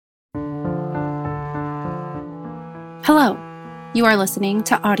Hello, you are listening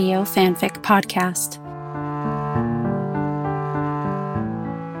to Audio Fanfic Podcast.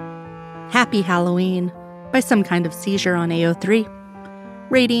 Happy Halloween by Some Kind of Seizure on AO3.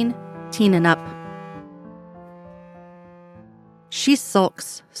 Rating, teen and up. She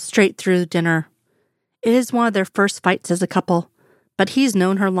sulks straight through dinner. It is one of their first fights as a couple, but he's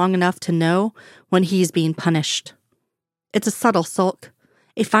known her long enough to know when he's being punished. It's a subtle sulk,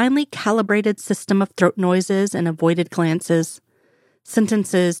 a finely calibrated system of throat noises and avoided glances,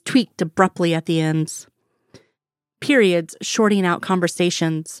 sentences tweaked abruptly at the ends, periods shorting out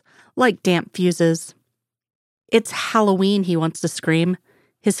conversations like damp fuses. It's Halloween, he wants to scream,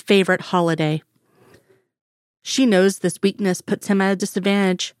 his favorite holiday. She knows this weakness puts him at a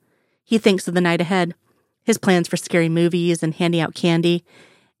disadvantage. He thinks of the night ahead, his plans for scary movies and handing out candy,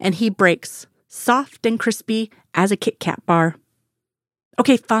 and he breaks, soft and crispy as a Kit Kat bar.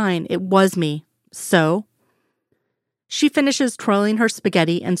 Okay, fine, it was me. So? She finishes twirling her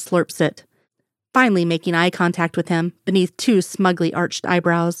spaghetti and slurps it, finally making eye contact with him beneath two smugly arched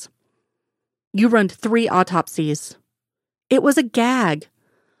eyebrows. You run 3 autopsies. It was a gag.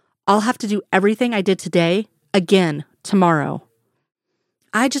 I'll have to do everything I did today, again, tomorrow.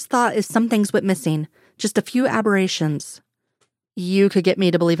 I just thought if some things went missing, just a few aberrations. You could get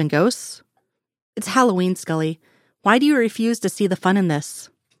me to believe in ghosts? It's Halloween, Scully. Why do you refuse to see the fun in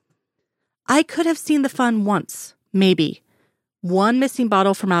this? I could have seen the fun once, maybe. 1 missing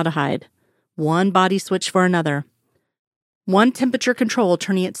bottle formaldehyde. 1 body switch for another. 1 temperature control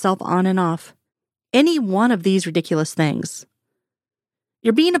turning itself on and off. Any one of these ridiculous things.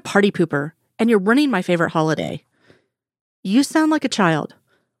 You're being a party pooper, and you're ruining my favorite holiday. You sound like a child.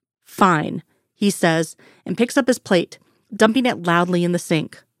 Fine, he says, and picks up his plate, dumping it loudly in the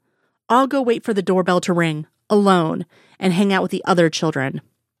sink. I'll go wait for the doorbell to ring, alone, and hang out with the other children.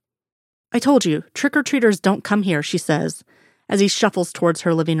 I told you, trick-or-treaters don't come here, she says, as he shuffles towards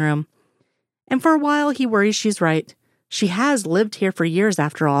her living room. And for a while he worries she's right. She has lived here for years,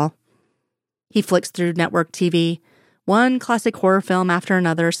 after all. He flicks through network TV, one classic horror film after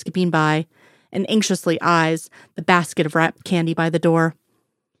another skipping by, and anxiously eyes the basket of wrapped candy by the door.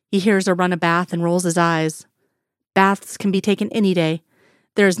 He hears her run a bath and rolls his eyes. Baths can be taken any day.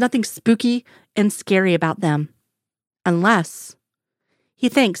 There is nothing spooky and scary about them. Unless, he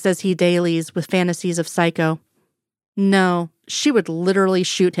thinks as he dailies with fantasies of Psycho. No, she would literally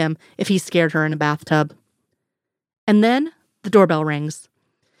shoot him if he scared her in a bathtub. And then the doorbell rings.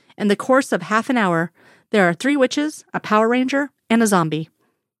 In the course of half an hour, there are 3 witches, a Power Ranger, and a zombie.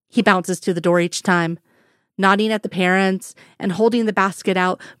 He bounces to the door each time, nodding at the parents and holding the basket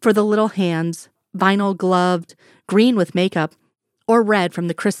out for the little hands, vinyl gloved, green with makeup, or red from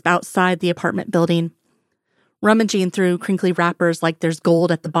the crisp outside the apartment building. Rummaging through crinkly wrappers like there's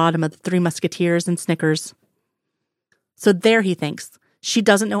gold at the bottom of the 3 Musketeers and Snickers. So there, he thinks, she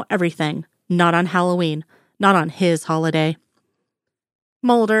doesn't know everything, not on Halloween, not on his holiday.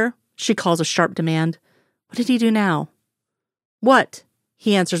 Mulder, she calls a sharp demand. What did he do now? What?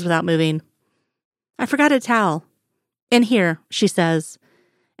 He answers without moving. I forgot a towel. In here, she says.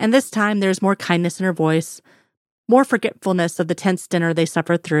 And this time there's more kindness in her voice, more forgetfulness of the tense dinner they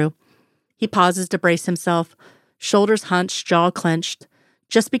suffered through. He pauses to brace himself, shoulders hunched, jaw clenched.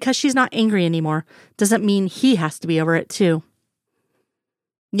 Just because she's not angry anymore doesn't mean he has to be over it too.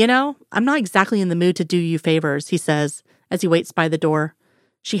 You know, I'm not exactly in the mood to do you favors, he says, as he waits by the door.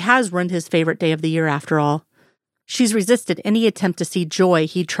 She has ruined his favorite day of the year after all. She's resisted any attempt to see joy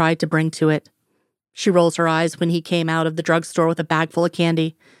he tried to bring to it. She rolls her eyes when he came out of the drugstore with a bag full of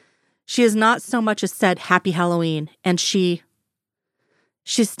candy. She has not so much as said Happy Halloween, and she's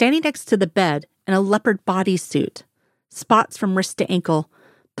standing next to the bed in a leopard bodysuit, spots from wrist to ankle,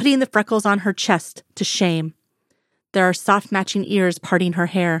 putting the freckles on her chest to shame. There are soft matching ears parting her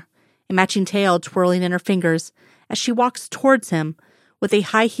hair, a matching tail twirling in her fingers as she walks towards him with a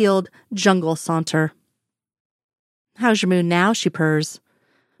high-heeled jungle saunter. How's your mood now? She purrs,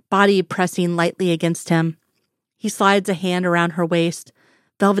 body pressing lightly against him. He slides a hand around her waist,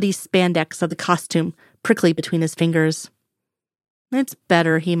 velvety spandex of the costume prickly between his fingers. It's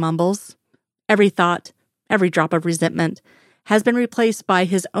better, he mumbles. Every thought, every drop of resentment has been replaced by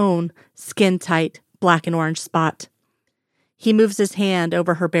his own skin-tight black and orange spot. He moves his hand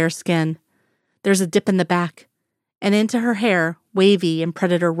over her bare skin. There's a dip in the back, and into her hair, wavy and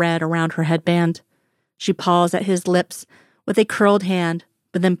predator red around her headband. She paws at his lips with a curled hand,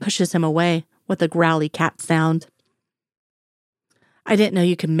 but then pushes him away with a growly cat sound. I didn't know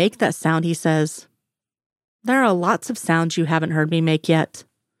you could make that sound, he says. There are lots of sounds you haven't heard me make yet.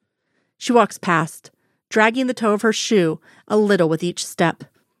 She walks past, dragging the toe of her shoe a little with each step,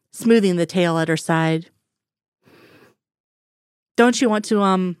 smoothing the tail at her side. Don't you want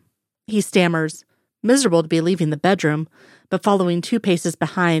to, he stammers, miserable to be leaving the bedroom, but following 2 paces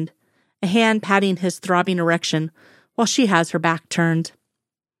behind, a hand patting his throbbing erection while she has her back turned.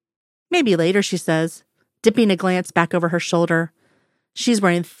 Maybe later, she says, dipping a glance back over her shoulder. She's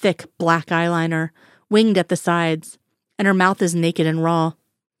wearing thick black eyeliner, winged at the sides, and her mouth is naked and raw.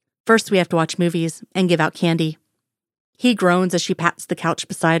 First, we have to watch movies and give out candy. He groans as she pats the couch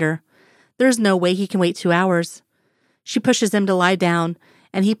beside her. There's no way he can wait 2 hours. She pushes him to lie down,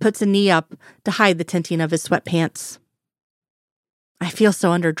 and he puts a knee up to hide the tinting of his sweatpants. I feel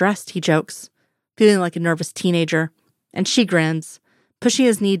so underdressed, he jokes, feeling like a nervous teenager, and she grins, pushing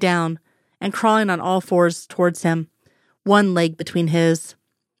his knee down and crawling on all 4s towards him, one leg between his.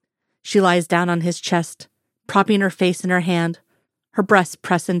 She lies down on his chest, propping her face in her hand, her breasts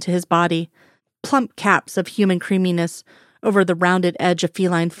press into his body, plump caps of human creaminess over the rounded edge of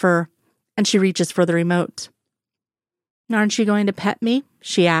feline fur, and she reaches for the remote. Aren't you going to pet me?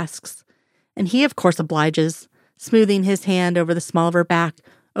 She asks, and he of course obliges, smoothing his hand over the small of her back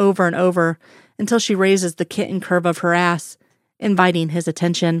over and over until she raises the kitten curve of her ass, inviting his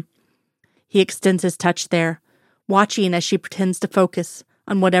attention. He extends his touch there, watching as she pretends to focus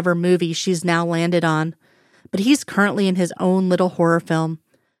on whatever movie she's now landed on, but he's currently in his own little horror film,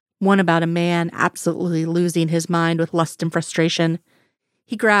 one about a man absolutely losing his mind with lust and frustration.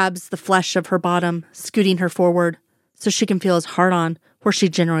 He grabs the flesh of her bottom, scooting her forward, so she can feel his heart on where she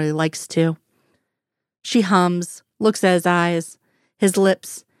generally likes to. She hums, looks at his eyes, his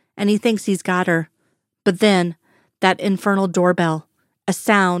lips, and he thinks he's got her. But then, that infernal doorbell, a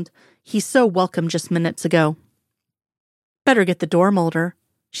sound he so welcomed just minutes ago. Better get the door, Mulder,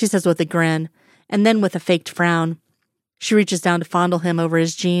 she says with a grin, and then with a faked frown. She reaches down to fondle him over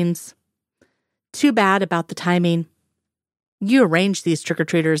his jeans. Too bad about the timing. You arranged these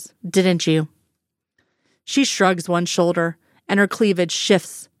trick-or-treaters, didn't you? She shrugs one shoulder, and her cleavage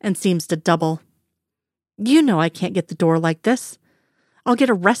shifts and seems to double. You know I can't get the door like this. I'll get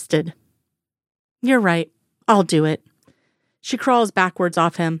arrested. You're right. I'll do it. She crawls backwards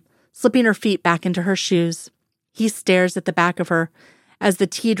off him, slipping her feet back into her shoes. He stares at the back of her as the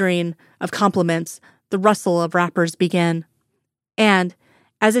teetering of compliments, the rustle of wrappers begin. And,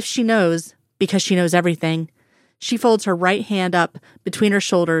 as if she knows, because she knows everything, she folds her right hand up between her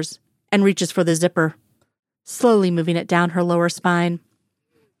shoulders and reaches for the zipper, slowly moving it down her lower spine.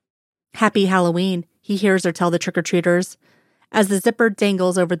 Happy Halloween, he hears her tell the trick-or-treaters, as the zipper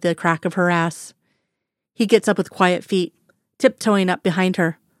dangles over the crack of her ass. He gets up with quiet feet, tiptoeing up behind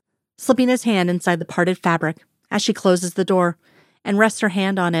her, slipping his hand inside the parted fabric as she closes the door and rests her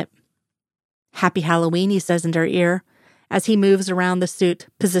hand on it. Happy Halloween, he says into her ear, as he moves around the suit,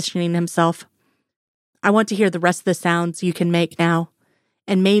 positioning himself. I want to hear the rest of the sounds you can make now,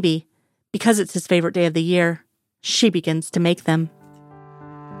 and maybe, because it's his favorite day of the year, she begins to make them.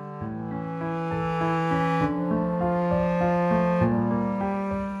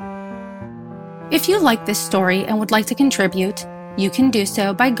 If you like this story and would like to contribute, you can do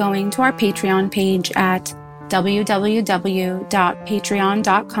so by going to our Patreon page at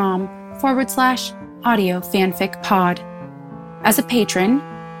www.patreon.com/audiofanficpod. As a patron,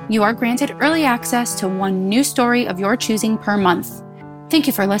 you are granted early access to one new story of your choosing per month. Thank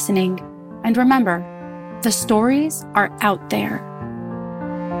you for listening, and remember, the stories are out there.